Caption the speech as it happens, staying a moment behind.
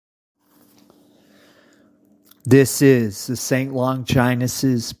This is the St.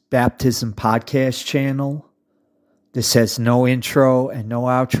 Longinus' Baptism Podcast channel. This has no intro and no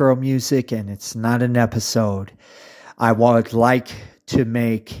outro music, and it's not an episode. I would like to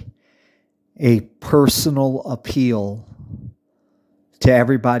make a personal appeal to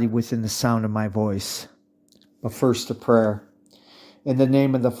everybody within the sound of my voice. But first, a prayer. In the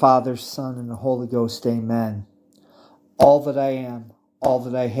name of the Father, Son, and the Holy Ghost, amen. All that I am, all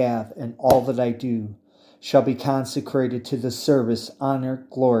that I have, and all that I do shall be consecrated to the service, honor,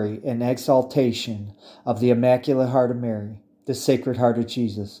 glory, and exaltation of the Immaculate Heart of Mary, the Sacred Heart of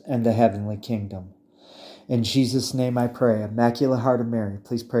Jesus, and the Heavenly Kingdom. In Jesus' name I pray. Immaculate Heart of Mary,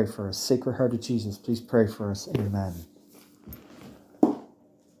 please pray for us. Sacred Heart of Jesus, please pray for us. Amen.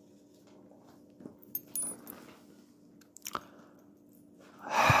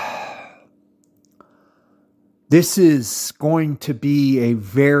 This is going to be a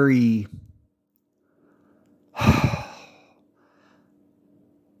very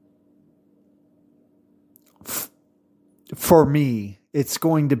for me, it's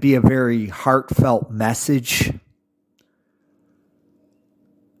going to be a very heartfelt message.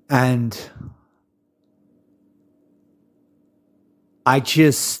 And I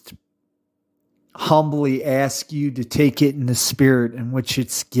just humbly ask you to take it in the spirit in which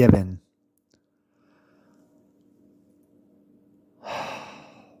it's given.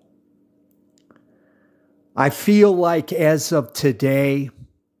 I feel like as of today,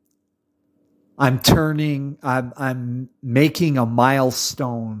 I'm making a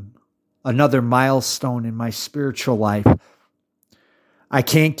milestone, another milestone in my spiritual life. I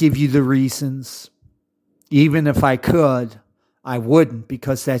can't give you the reasons. Even if I could, I wouldn't,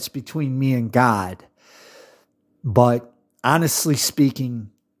 because that's between me and God. But honestly speaking,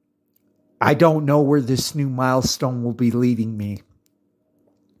 I don't know where this new milestone will be leading me.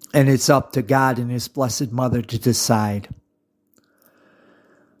 And it's up to God and His Blessed Mother to decide.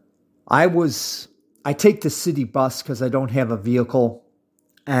 I take the city bus because I don't have a vehicle.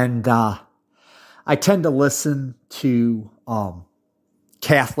 And I tend to listen to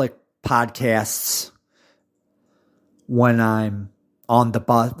Catholic podcasts when I'm on the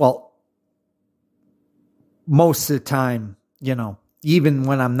bus. Well, most of the time, even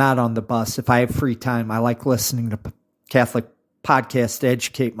when I'm not on the bus, if I have free time, I like listening to Catholic podcasts to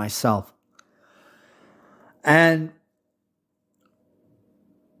educate myself. And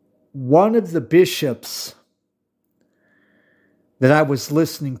one of the bishops that I was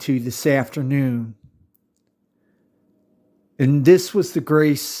listening to this afternoon, and this was the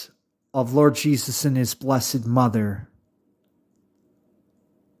grace of Lord Jesus and His Blessed Mother.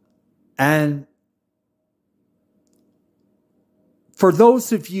 And for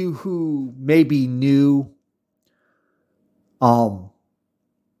those of you who may be new,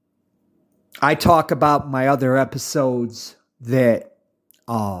 I talk about my other episodes that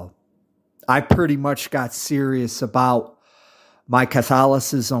I pretty much got serious about my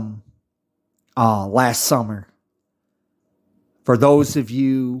Catholicism last summer. For those of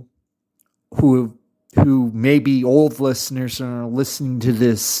you who may be old listeners and are listening to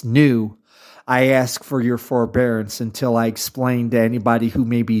this new, I ask for your forbearance until I explain to anybody who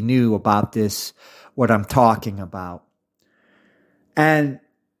may be new about this, what I'm talking about. And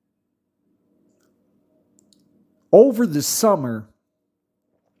over the summer,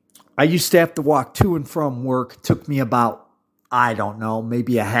 I used to have to walk to and from work. It took me about, I don't know,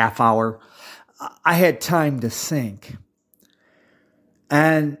 maybe a half hour. I had time to think.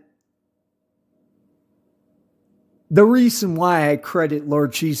 And the reason why I credit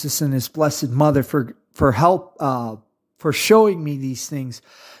Lord Jesus and His Blessed Mother for help, for showing me these things,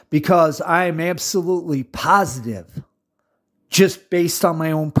 because I am absolutely positive, just based on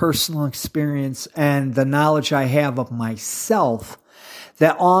my own personal experience and the knowledge I have of myself,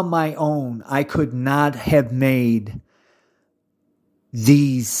 that on my own, I could not have made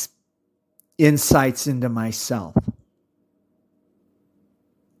these insights into myself.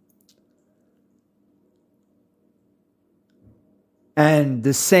 And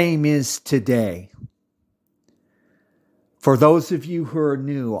the same is today. For those of you who are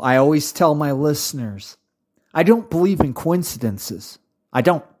new, I always tell my listeners, I don't believe in coincidences. I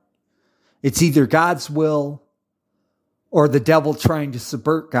don't. It's either God's will or the devil trying to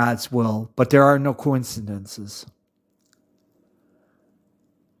subvert God's will, but there are no coincidences.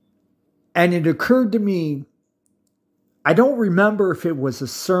 And it occurred to me, I don't remember if it was a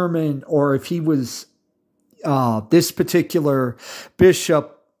sermon or if he was, this particular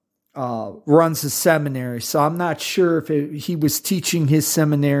bishop runs a seminary, so I'm not sure if he was teaching his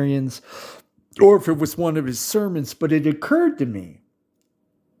seminarians or if it was one of his sermons, but it occurred to me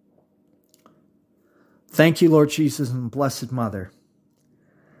Thank you, Lord Jesus and Blessed Mother,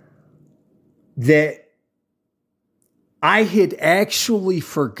 that I had actually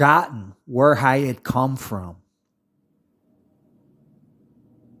forgotten where I had come from.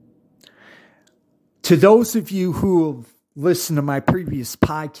 To those of you who have listened to my previous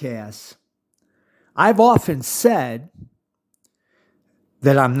podcasts, I've often said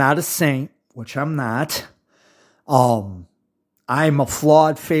that I'm not a saint, which I'm not. I'm a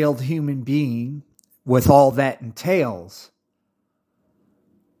flawed, failed human being with all that entails.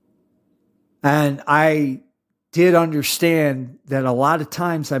 And I did understand that a lot of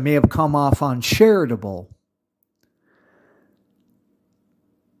times I may have come off uncharitable.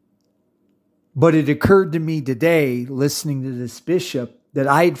 But it occurred to me today, listening to this bishop, that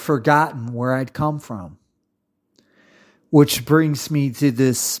I had forgotten where I'd come from. Which brings me to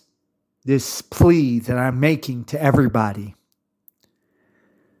this plea that I'm making to everybody.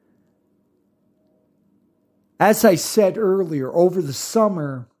 As I said earlier, over the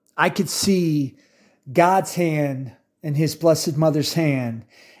summer, I could see God's hand and His Blessed Mother's hand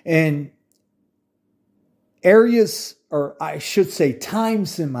in areas, or I should say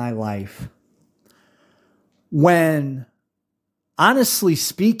times in my life, when, honestly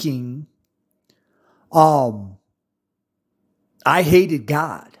speaking, I hated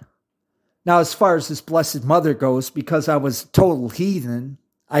God. Now, as far as this Blessed Mother goes, because I was a total heathen,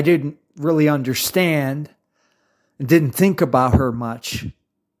 I didn't really understand and didn't think about her much.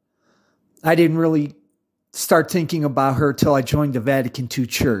 I didn't really start thinking about her till I joined the Vatican II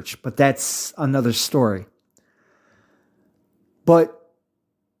Church, but that's another story. But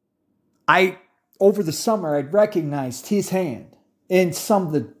over the summer, I'd recognized His hand in some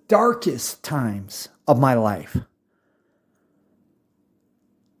of the darkest times of my life.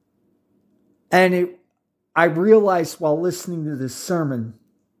 And I realized while listening to this sermon,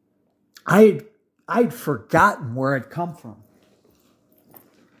 I'd forgotten where I'd come from.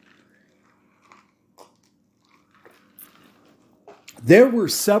 There were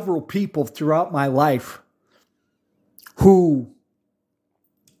several people throughout my life who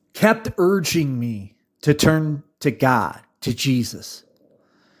kept urging me to turn to God, to Jesus.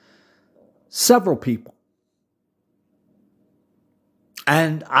 Several people.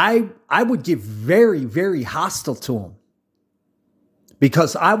 And I would get very, very hostile to him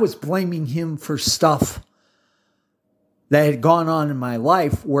because I was blaming him for stuff that had gone on in my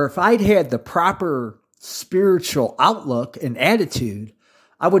life, where if I'd had the proper spiritual outlook and attitude,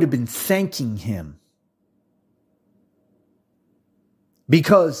 I would have been thanking him.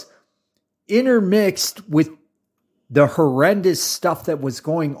 Because intermixed with the horrendous stuff that was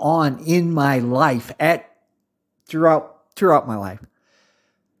going on in my life throughout my life,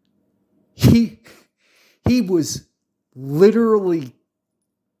 he was literally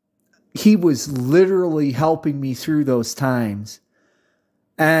helping me through those times.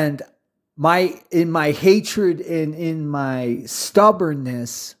 And in my hatred and in my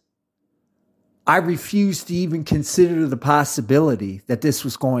stubbornness, I refused to even consider the possibility that this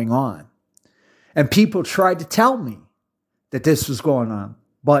was going on. And people tried to tell me that this was going on,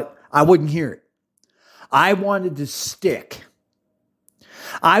 but I wouldn't hear it. I wanted to stick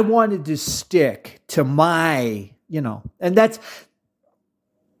to my, and that's,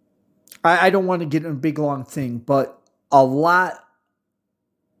 I don't want to get in a big long thing, but a lot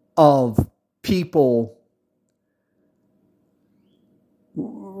of people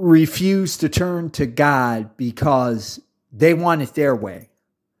refuse to turn to God because they want it their way.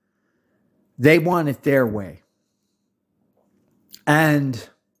 They want it their way. And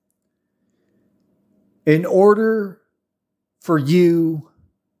in order for you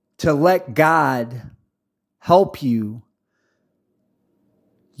to let God help you,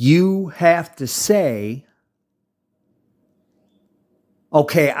 you have to say,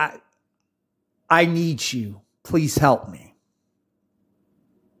 okay, I need you. Please help me.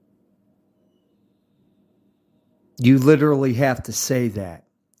 You literally have to say that.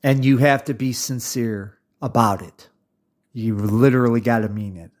 And you have to be sincere about it. You literally got to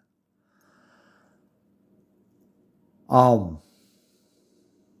mean it.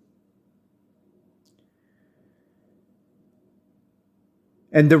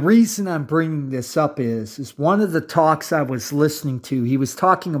 And the reason I'm bringing this up is one of the talks I was listening to, he was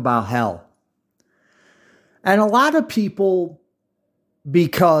talking about hell. And a lot of people,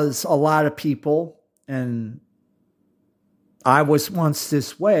 and I was once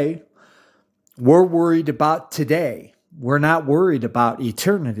this way, we're worried about today. We're not worried about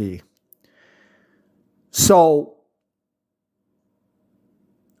eternity. So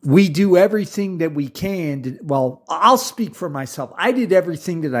we do everything that we can. Well, I'll speak for myself. I did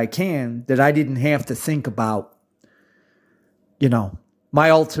everything that I can that I didn't have to think about, my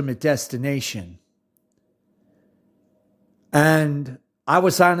ultimate destination. And I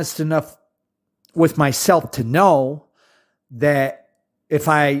was honest enough with myself to know that if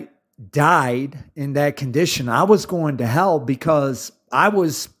I died in that condition, I was going to hell because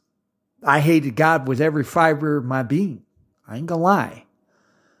I hated God with every fiber of my being. I ain't gonna lie.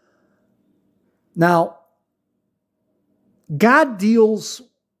 Now, God deals,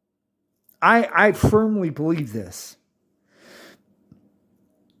 I firmly believe this,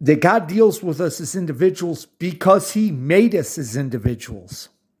 that God deals with us as individuals because he made us as individuals.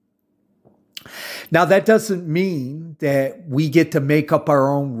 Now, that doesn't mean that we get to make up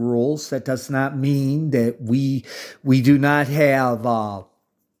our own rules. That does not mean that we do not have,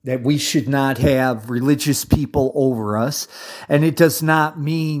 that we should not have religious people over us. And it does not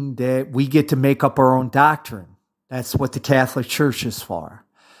mean that we get to make up our own doctrine. That's what the Catholic Church is for.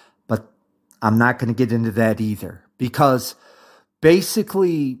 But I'm not going to get into that either, because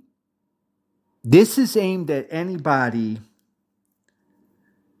basically this is aimed at anybody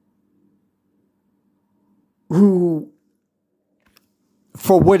who,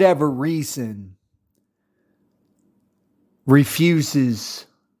 for whatever reason, refuses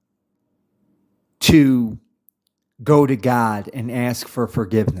to go to God and ask for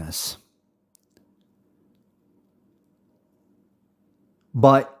forgiveness.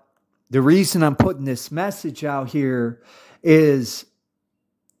 But the reason I'm putting this message out here is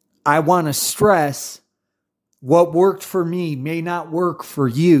I want to stress what worked for me may not work for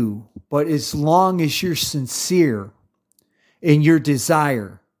you, but as long as you're sincere in your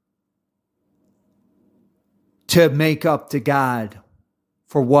desire to make up to God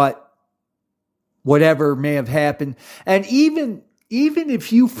for whatever may have happened. And even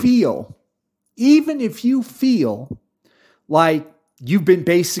if you feel like you've been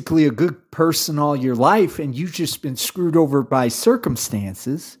basically a good person all your life and you've just been screwed over by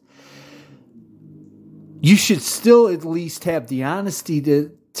circumstances, you should still at least have the honesty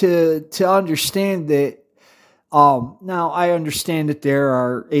to understand that. Now, I understand that there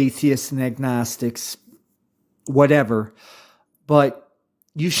are atheists and agnostics, whatever, but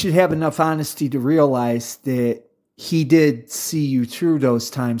you should have enough honesty to realize that he did see you through those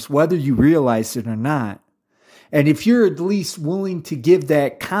times, whether you realize it or not. And if you're at least willing to give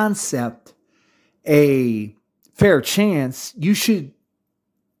that concept a fair chance, you should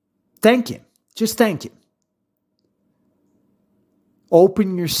thank him. Just thank him.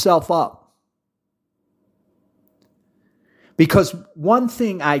 Open yourself up. Because one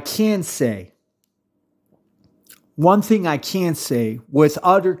thing I can say with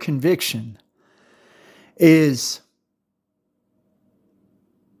utter conviction is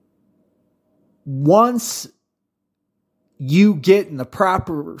once you get in the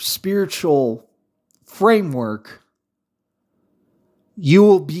proper spiritual framework, you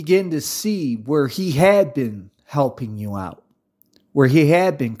will begin to see where he had been helping you out, where he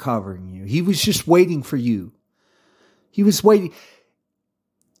had been covering you. He was just waiting for you. He was waiting.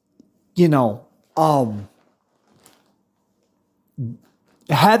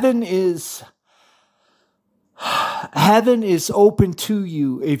 Heaven is open to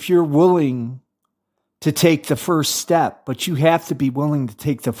you if you're willing to take the first step, but you have to be willing to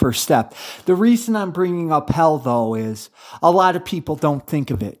take the first step. The reason I'm bringing up hell, though, is a lot of people don't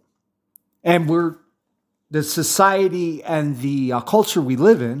think of it. And the society and the culture we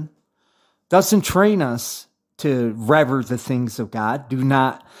live in doesn't train us to rever the things of God,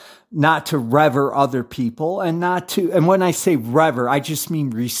 not to rever other people, and when I say rever, I just mean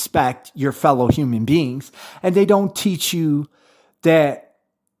respect your fellow human beings. And they don't teach you that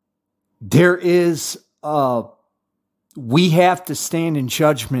there is we have to stand in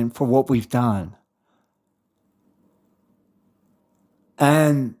judgment for what we've done.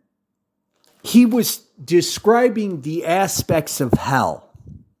 And he was describing the aspects of hell.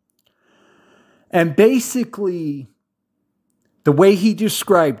 And basically, the way he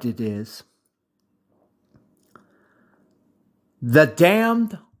described it is, the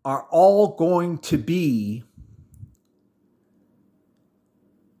damned are all going to be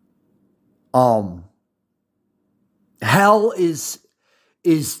hell is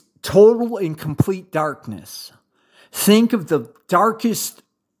total and complete darkness. Think of the darkest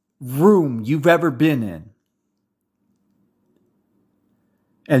room you've ever been in.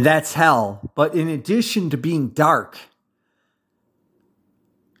 And that's hell. But in addition to being dark,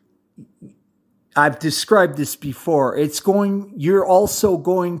 I've described this before. You're also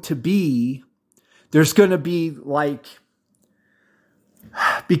going to be, there's going to be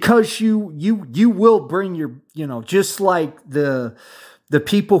because you will bring your, just like the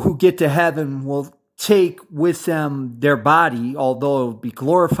people who get to heaven will take with them their body, although it will be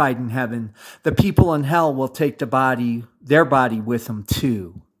glorified in heaven. The people in hell will take their body with them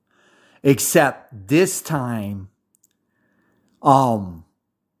too. Except this time,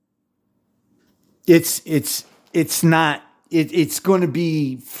 it's not. It's going to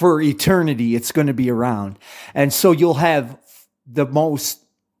be for eternity. It's going to be around, and so you'll have the most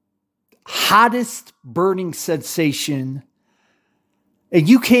hottest burning sensation, and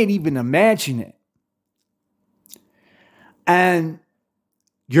you can't even imagine it. And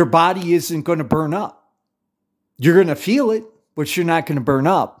your body isn't going to burn up. You're going to feel it, but you're not going to burn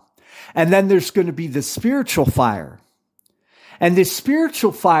up. And then there's going to be the spiritual fire. And this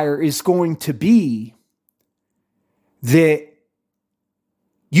spiritual fire is going to be that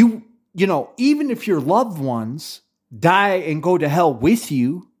even if your loved ones die and go to hell with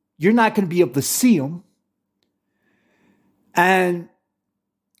you, you're not going to be able to see them. And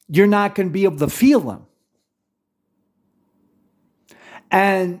you're not going to be able to feel them.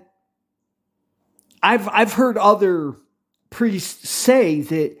 And I've heard other priests say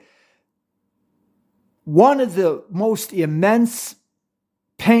that one of the most immense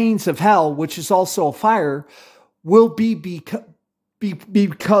pains of hell, which is also a fire, will be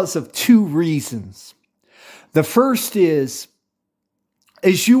because of two reasons. The first is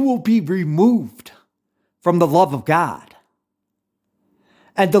you will be removed from the love of God.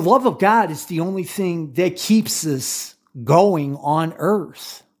 And the love of God is the only thing that keeps us going on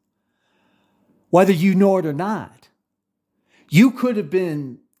earth, whether you know it or not. You could have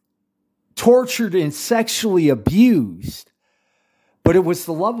been tortured and sexually abused, but it was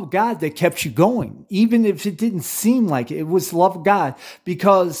the love of God that kept you going, even if it didn't seem like it. It was the love of God,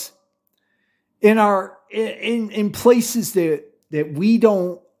 because in places that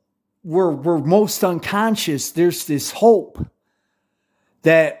we're most unconscious, there's this hope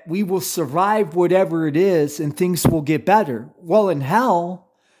that we will survive whatever it is and things will get better. Well, in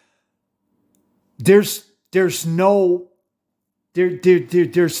hell, there's no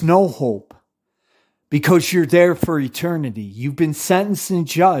hope, because you're there for eternity. You've been sentenced and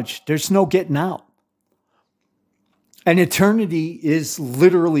judged. There's no getting out. And eternity is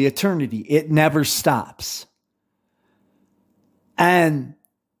literally eternity. It never stops. And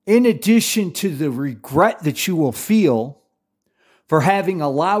in addition to the regret that you will feel for having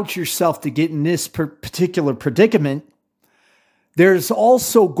allowed yourself to get in this particular predicament, there's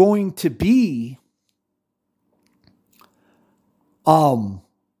also going to be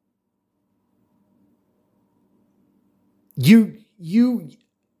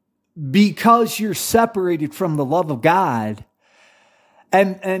because you're separated from the love of God,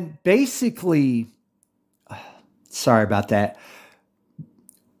 and basically, sorry about that.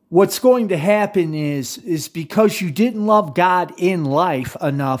 What's going to happen is because you didn't love God in life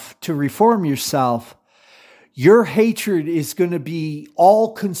enough to reform yourself, your hatred is going to be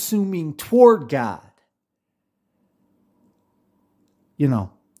all-consuming toward God.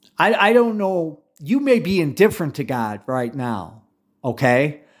 I don't know. You may be indifferent to God right now,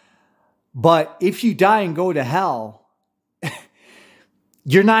 okay? But if you die and go to hell,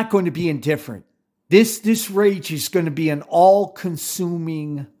 you're not going to be indifferent. This rage is going to be an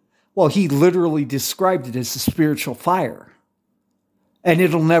all-consuming, well, he literally described it as a spiritual fire. And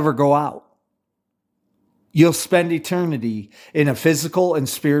it'll never go out. You'll spend eternity in a physical and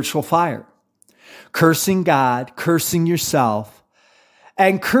spiritual fire. Cursing God, cursing yourself,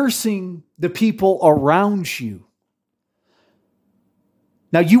 and cursing the people around you.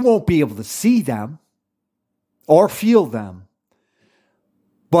 Now, you won't be able to see them or feel them,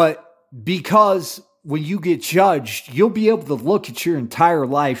 but because when you get judged, you'll be able to look at your entire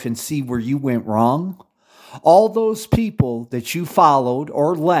life and see where you went wrong. All those people that you followed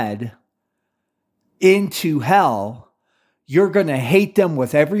or led into hell, you're going to hate them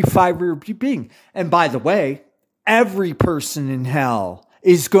with every fiber of your being. And by the way, every person in hell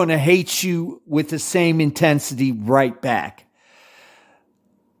is going to hate you with the same intensity right back.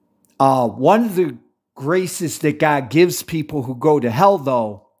 One of the graces that God gives people who go to hell,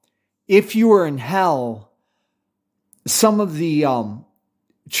 though, if you are in hell, some of the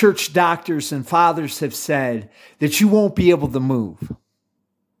church doctors and fathers have said that you won't be able to move.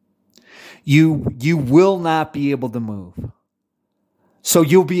 You will not be able to move. So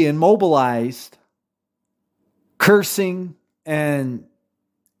you'll be immobilized, cursing, and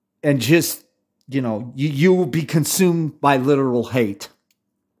just, you will be consumed by literal hate.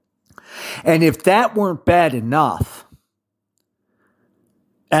 And if that weren't bad enough,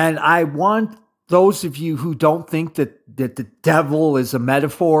 and I want those of you who don't think that the devil is a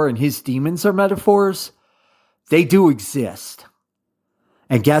metaphor and his demons are metaphors, they do exist.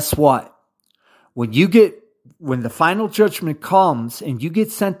 And guess what? When the final judgment comes and you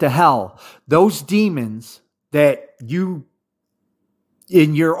get sent to hell, those demons that you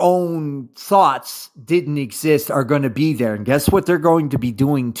in your own thoughts didn't exist are going to be there. And guess what they're going to be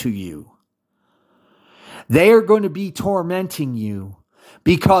doing to you? They are going to be tormenting you,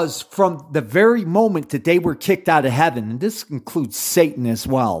 because from the very moment that they were kicked out of heaven, and this includes Satan as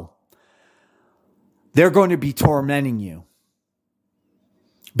well, they're going to be tormenting you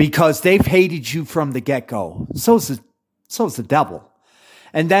because they've hated you from the get-go. So's the devil.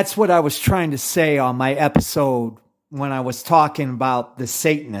 And that's what I was trying to say on my episode when I was talking about the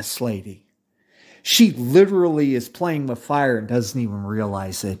Satanist lady. She literally is playing with fire and doesn't even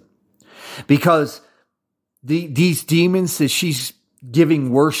realize it. Because these demons that she's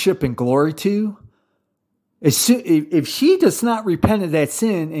giving worship and glory to, if she does not repent of that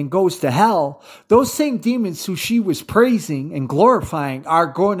sin and goes to hell, those same demons who she was praising and glorifying are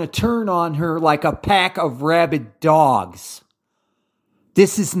going to turn on her like a pack of rabid dogs.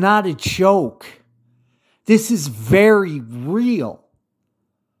 This is not a joke. This is very real.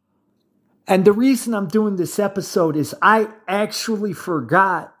 And the reason I'm doing this episode is I actually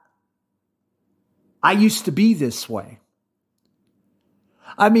forgot I used to be this way.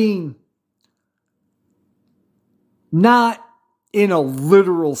 I mean, not in a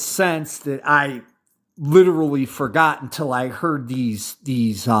literal sense that I literally forgot until I heard these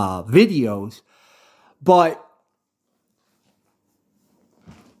videos, but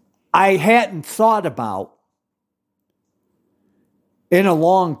I hadn't thought about in a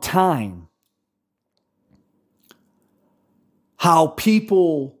long time how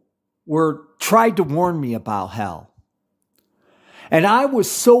people tried to warn me about hell. And I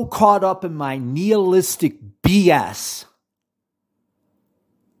was so caught up in my nihilistic BS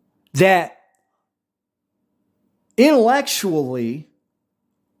that intellectually,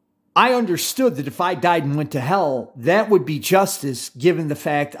 I understood that if I died and went to hell, that would be justice given the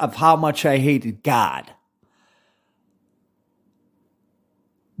fact of how much I hated God.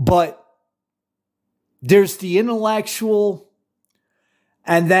 But there's the intellectual,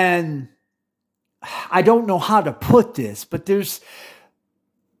 and then I don't know how to put this, but there's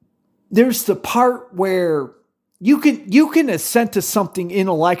the part where you can assent to something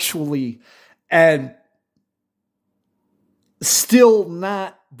intellectually and still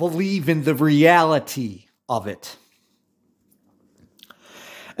not believe in the reality of it.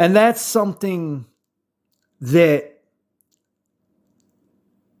 And that's something that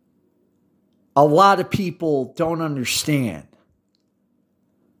a lot of people don't understand.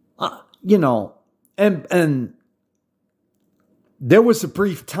 And there was a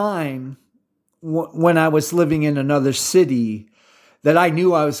brief time when I was living in another city that I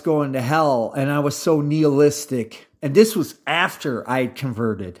knew I was going to hell, and I was so nihilistic. And this was after I had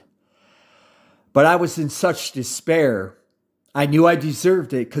converted. But I was in such despair. I knew I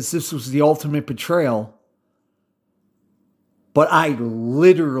deserved it because this was the ultimate betrayal. But I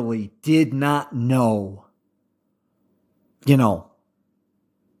literally did not know.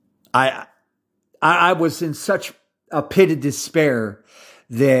 I was in such a pit of despair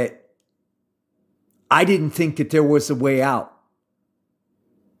that I didn't think that there was a way out.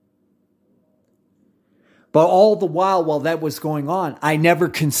 But all the while that was going on, I never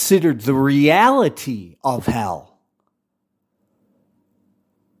considered the reality of hell.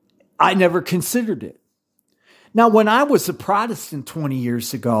 I never considered it. Now, when I was a Protestant 20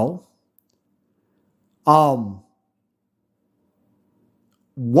 years ago, one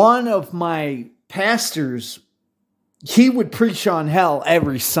of my pastors, he would preach on hell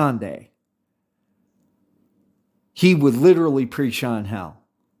every Sunday. He would literally preach on hell.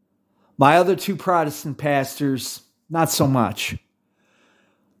 My other two Protestant pastors, not so much.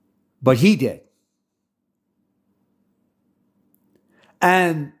 But he did.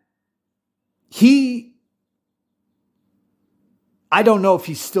 And I don't know if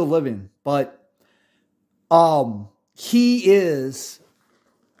he's still living, but he is,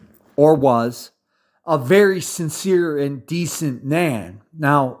 or was, a very sincere and decent man.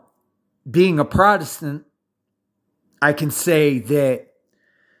 Now, being a Protestant, I can say that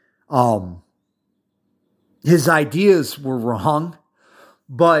his ideas were wrong,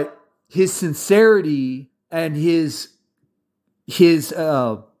 but his sincerity and his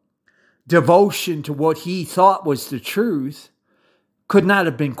devotion to what he thought was the truth could not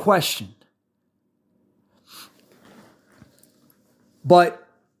have been questioned. But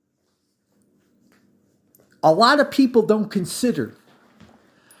a lot of people don't consider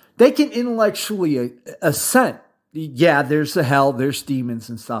they can intellectually assent. Yeah, there's a hell, there's demons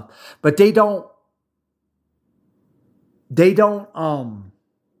and stuff, but they don't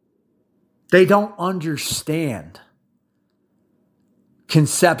understand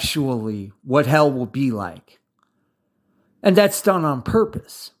conceptually what hell will be like. And that's done on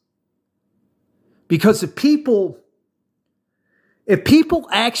purpose. Because if people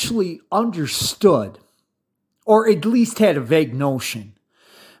actually understood, or at least had a vague notion,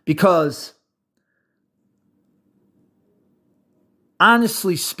 because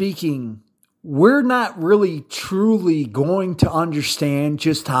honestly speaking, we're not really truly going to understand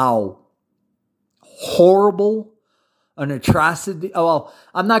just how horrible an atrocity. Well,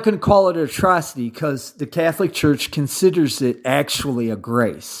 I'm not going to call it an atrocity because the Catholic Church considers it actually a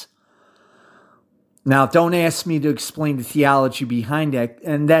grace. Now, don't ask me to explain the theology behind that,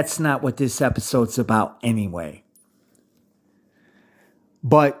 and that's not what this episode's about anyway.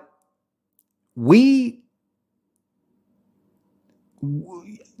 But we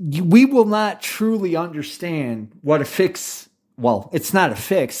will not truly understand what a fix. Well, it's not a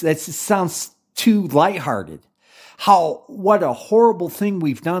fix. It sounds too lighthearted. What a horrible thing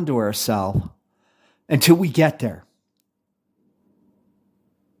we've done to ourselves until we get there.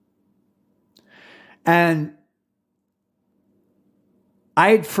 And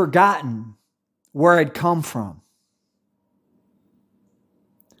I had forgotten where I'd come from.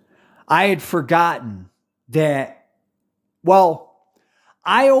 I had forgotten that, well,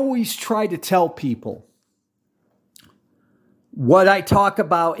 I always try to tell people what I talk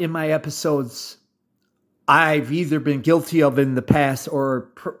about in my episodes. I've either been guilty of in the past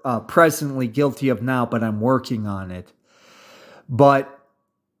or presently guilty of now, but I'm working on it. But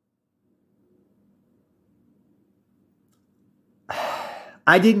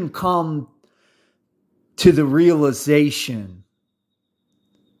I didn't come to the realization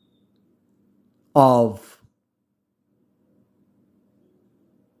of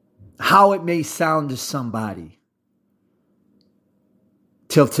how it may sound to somebody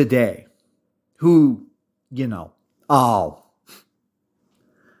till today who,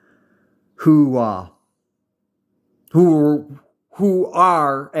 who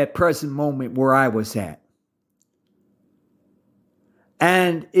are at present moment where I was at.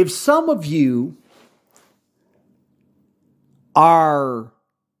 And if some of you have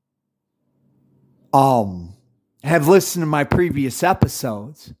listened to my previous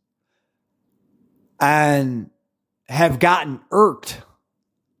episodes and have gotten irked,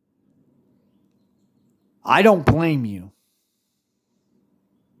 I don't blame you.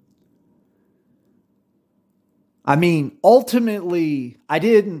 I mean, ultimately, I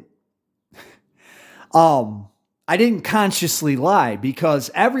didn't consciously lie,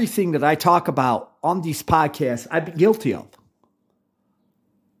 because everything that I talk about on these podcasts, I've been guilty of.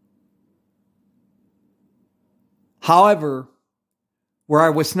 However, where I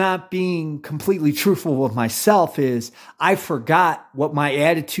was not being completely truthful with myself is I forgot what my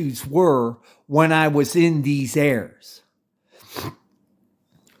attitudes were when I was in these errors.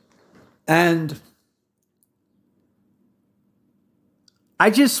 And I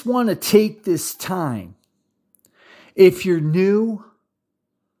just want to take this time. If you're new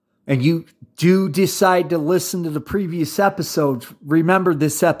and you do decide to listen to the previous episode, remember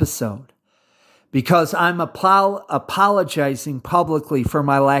this episode, because I'm apologizing publicly for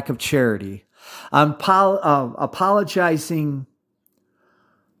my lack of charity. I'm apologizing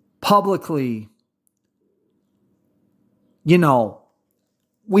publicly.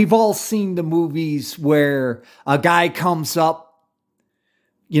 We've all seen the movies where a guy comes up,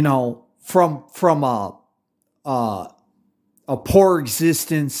 from a poor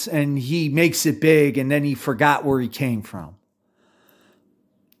existence, and he makes it big, and then he forgot where he came from.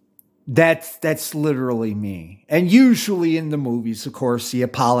 That's literally me. And usually in the movies, of course, he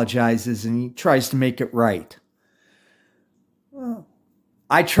apologizes and he tries to make it right. Well,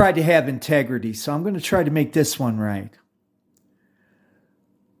 I try to have integrity, so I'm going to try to make this one right.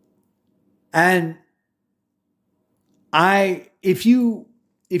 And if you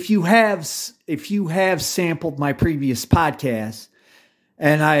have sampled my previous podcast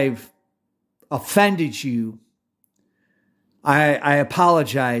and I've offended you, I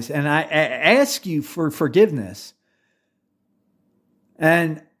apologize, and I ask you for forgiveness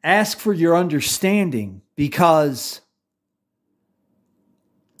and ask for your understanding, because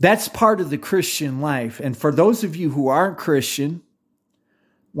that's part of the Christian life. And for those of you who aren't Christian,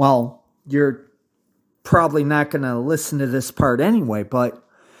 well, you're probably not going to listen to this part anyway, but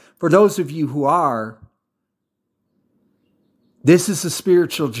for those of you who are, this is a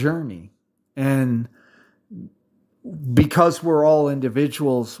spiritual journey. And because we're all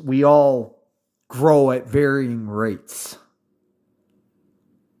individuals, we all grow at varying rates.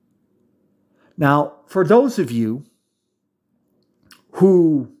 Now, for those of you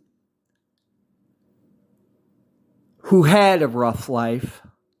who had a rough life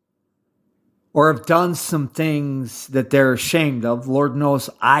or have done some things that they're ashamed of, Lord knows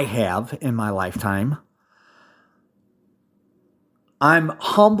I have in my lifetime, I'm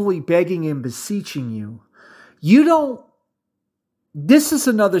humbly begging and beseeching you. This is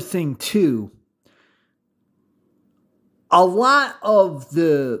another thing too. A lot of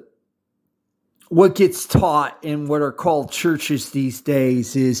what gets taught in what are called churches these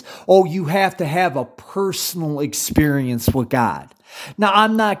days is, you have to have a personal experience with God. Now,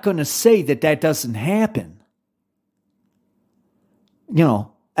 I'm not going to say that doesn't happen.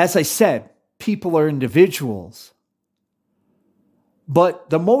 As I said, people are individuals. But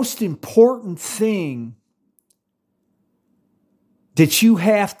the most important thing that you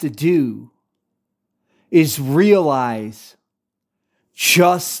have to do is realize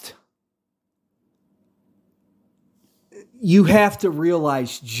just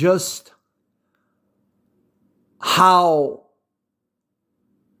how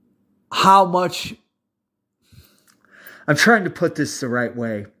much, I'm trying to put this the right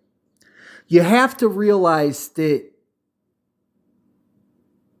way. You have to realize that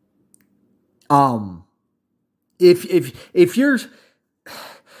if you're,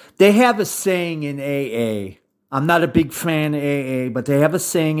 they have a saying in AA. I'm not a big fan of AA, but they have a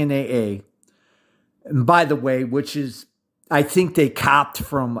saying in AA. And by the way, which is, I think they copped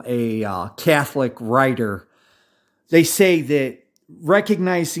from a Catholic writer. They say that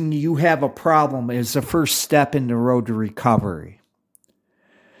recognizing you have a problem is the first step in the road to recovery.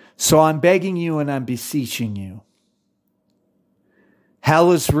 So I'm begging you and I'm beseeching you.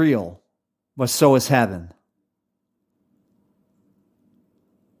 Hell is real, but so is heaven.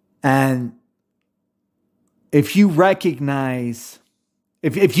 And if you recognize,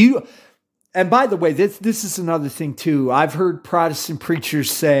 and by the way, this is another thing too. I've heard Protestant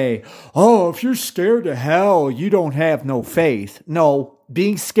preachers say, if you're scared of hell, you don't have no faith. No,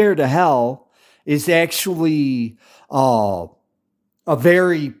 being scared of hell is actually a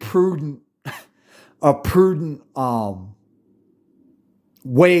very prudent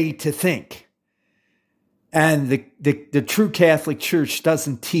way to think. And the true Catholic Church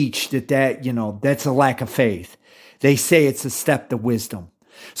doesn't teach that's a lack of faith. They say it's a step to wisdom.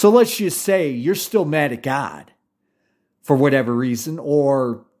 So let's just say you're still mad at God for whatever reason,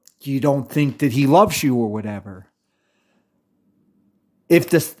 or you don't think that he loves you or whatever.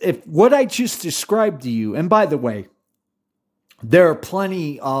 If what I just described to you, and by the way, there are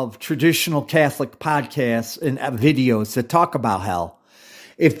plenty of traditional Catholic podcasts and videos that talk about hell.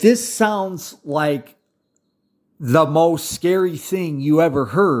 If this sounds like the most scary thing you ever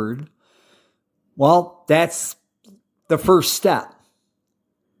heard, well, that's the first step.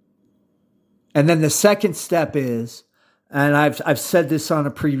 And then the second step is, and I've said this on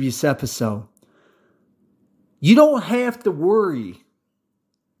a previous episode, you don't have to worry,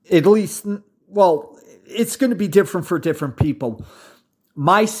 at least, well, it's going to be different for different people.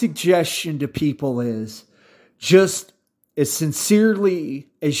 My suggestion to people is just as sincerely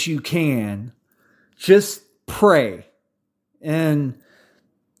as you can, just pray. And,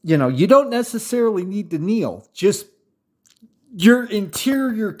 you don't necessarily need to kneel. Just your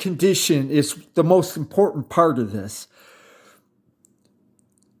interior condition is the most important part of this.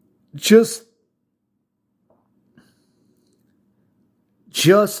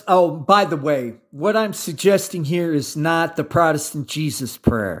 By the way, what I'm suggesting here is not the Protestant Jesus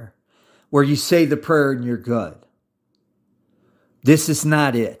prayer, where you say the prayer and you're good. This is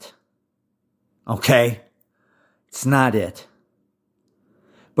not it. Okay? It's not it.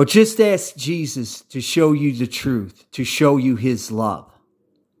 But just ask Jesus to show you the truth, to show you his love.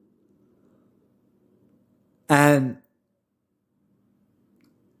 And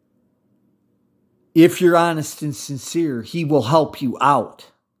if you're honest and sincere, he will help you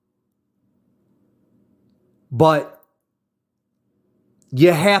out. But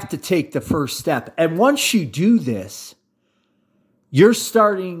you have to take the first step. And once you do this, you're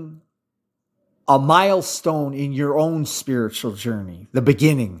starting a milestone in your own spiritual journey, the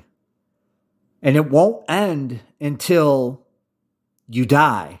beginning. And it won't end until you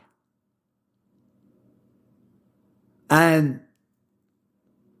die. And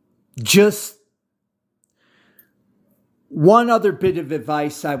just one other bit of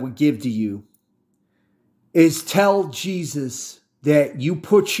advice I would give to you is tell Jesus that you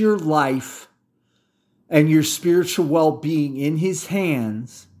put your life and your spiritual well-being in his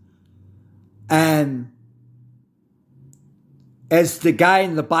hands, and As the guy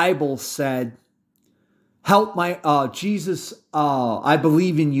in the Bible said, help my, Jesus, I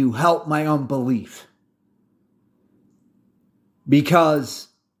believe in you, help my unbelief. Because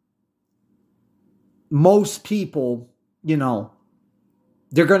most people,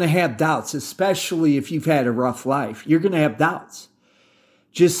 they're going to have doubts, especially if you've had a rough life. You're going to have doubts.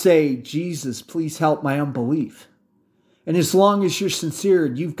 Just say, Jesus, please help my unbelief. And as long as you're sincere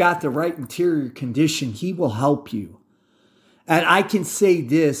and you've got the right interior condition, he will help you. And I can say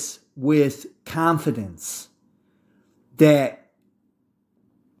this with confidence, that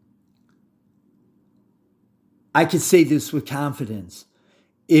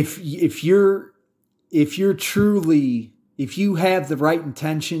if you have the right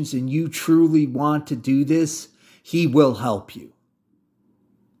intentions and you truly want to do this, he will help you.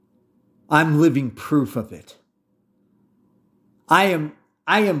 I'm living proof of it. I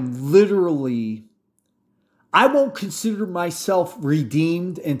am literally, I won't consider myself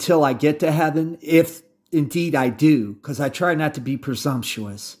redeemed until I get to heaven, if indeed I do, because I try not to be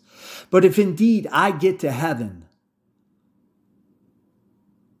presumptuous. But if indeed I get to heaven,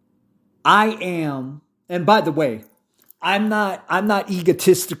 I am, and by the way, I'm not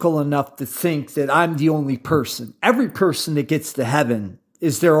egotistical enough to think that I'm the only person. Every person that gets to heaven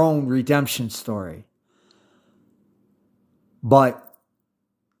is their own redemption story. But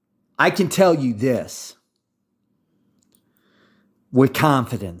I can tell you this with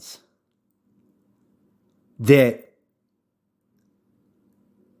confidence, that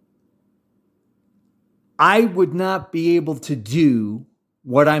I would not be able to do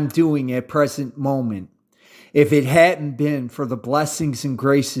what I'm doing at present moment if it hadn't been for the blessings and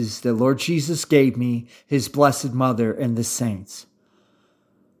graces that Lord Jesus gave me, his blessed mother, and the saints.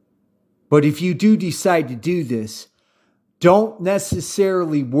 But if you do decide to do this, don't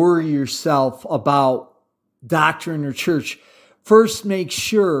necessarily worry yourself about doctrine or church. First, make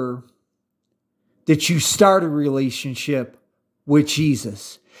sure that you start a relationship with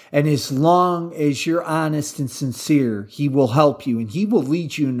Jesus. And as long as you're honest and sincere, he will help you and he will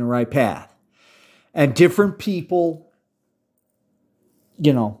lead you in the right path. And different people,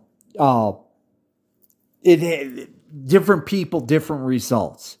 different people, different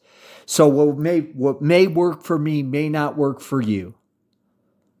results. So what may work for me may not work for you.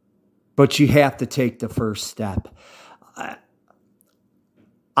 But you have to take the first step.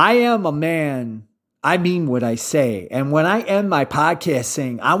 I am a man, I mean what I say. And when I end my podcast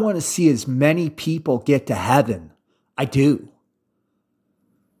saying, I want to see as many people get to heaven, I do.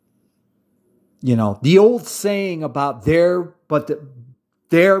 The old saying about but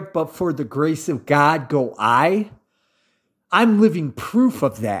for the grace of God go I. I'm living proof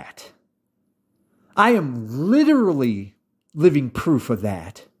of that. I am literally living proof of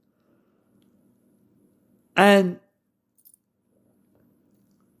that. And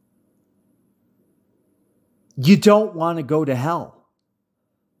you don't want to go to hell,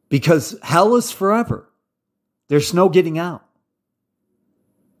 because hell is forever. There's no getting out.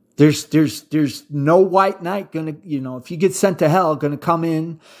 There's no white knight gonna, if you get sent to hell, gonna come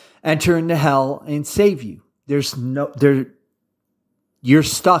in, enter into hell and save you. You're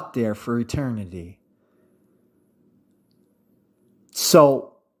stuck there for eternity.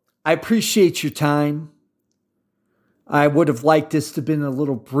 So I appreciate your time. I would have liked this to have been a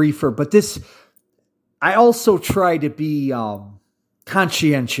little briefer, but I also try to be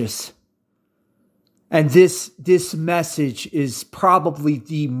conscientious. And this message is probably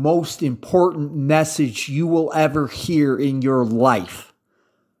the most important message you will ever hear in your life.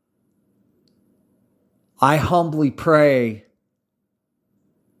 I humbly pray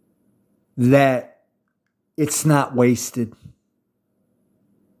that it's not wasted.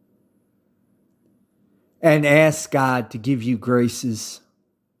 And ask God to give you graces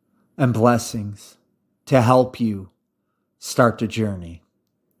and blessings to help you start the journey.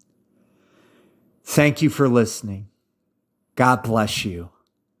 Thank you for listening. God bless you.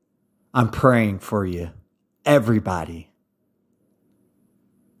 I'm praying for you, everybody.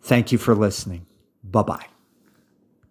 Thank you for listening. Bye-bye.